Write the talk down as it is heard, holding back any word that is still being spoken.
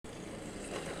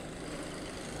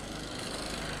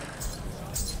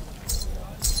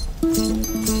Every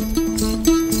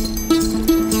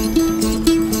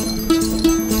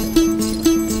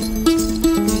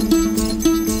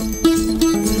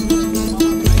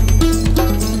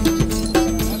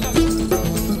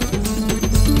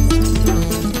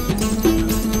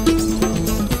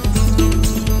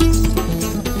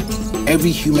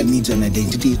human needs an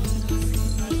identity.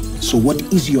 So what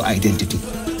is your identity?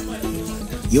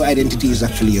 Your identity is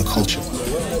actually your culture.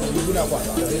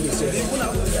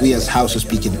 We as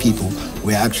Hausa-speaking people,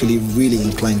 we're actually really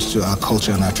inclined to our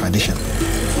culture and our tradition.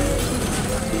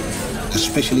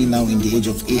 Especially now in the age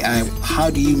of AI,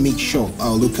 how do you make sure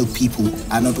our local people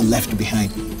are not left behind?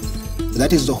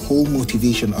 That is the whole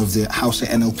motivation of the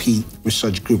HausaNLP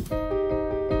research group.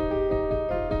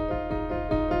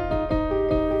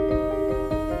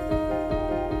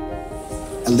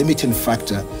 A limiting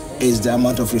factor is the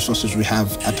amount of resources we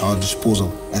have at our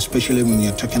disposal, especially when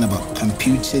you're talking about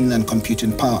computing and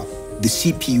computing power. The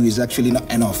CPU is actually not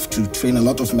enough to train a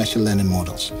lot of machine learning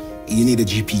models. You need a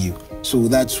GPU. So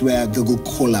that's where Google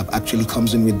Colab actually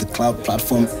comes in with the cloud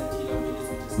platform.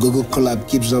 Google Colab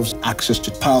gives us access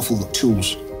to powerful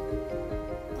tools.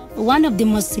 One of the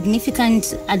most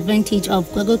significant advantages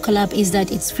of Google Colab is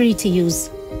that it's free to use.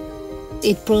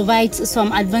 It provides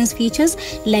some advanced features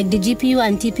like the GPU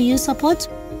and TPU support.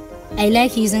 I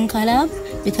like using Colab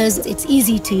because it's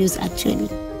easy to use actually.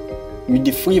 With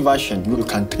the free version, you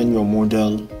can train your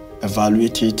model,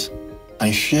 evaluate it,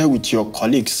 and share with your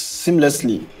colleagues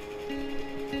seamlessly.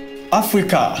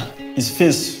 Africa is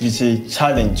faced with a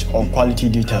challenge of quality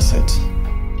data set.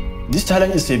 This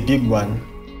challenge is a big one.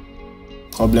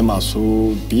 Problems are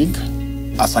so big.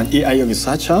 As an AI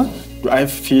researcher, do I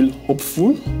feel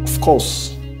hopeful? Of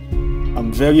course.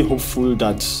 I'm very hopeful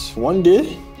that one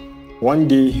day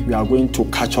we are going to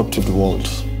catch up to the world.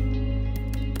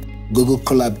 Google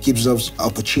Colab gives us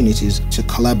opportunities to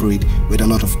collaborate with a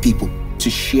lot of people, to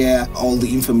share all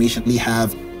the information we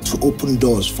have, to open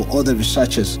doors for other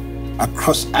researchers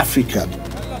across Africa.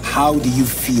 How do you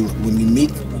feel when you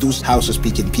make those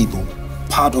Hausa-speaking people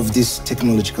part of this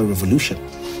technological revolution?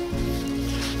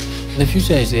 The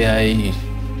future is AI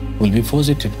will be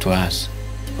positive to us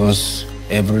because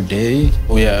every day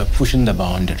we are pushing the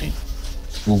boundary.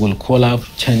 Google Colab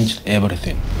changed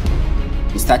everything.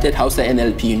 We started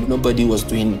HausaNLP, nobody was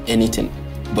doing anything.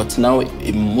 But now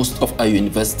in most of our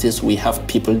universities, we have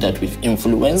people that we've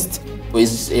influenced.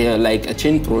 It's like a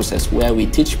chain process where we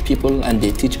teach people and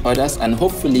they teach others, and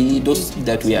hopefully those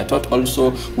that we are taught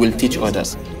also will teach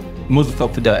others. Most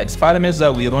of the experiments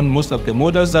that we run, most of the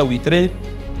models that we train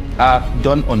are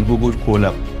done on Google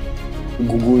Colab.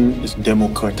 Google is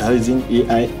democratizing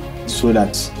AI so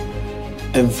that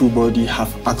everybody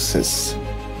have access.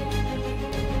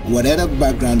 Whatever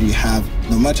background you have,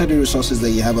 no matter the resources that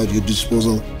you have at your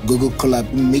disposal, Google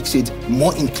Colab makes it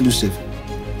more inclusive.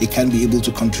 It can be able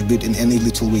to contribute in any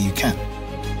little way you can.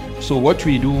 So what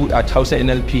we do at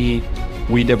HausaNLP,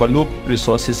 we develop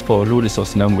resources for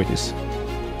low-resource languages.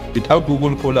 Without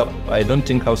Google Colab, I don't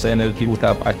think HausaNLP would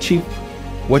have achieved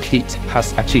what it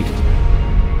has achieved.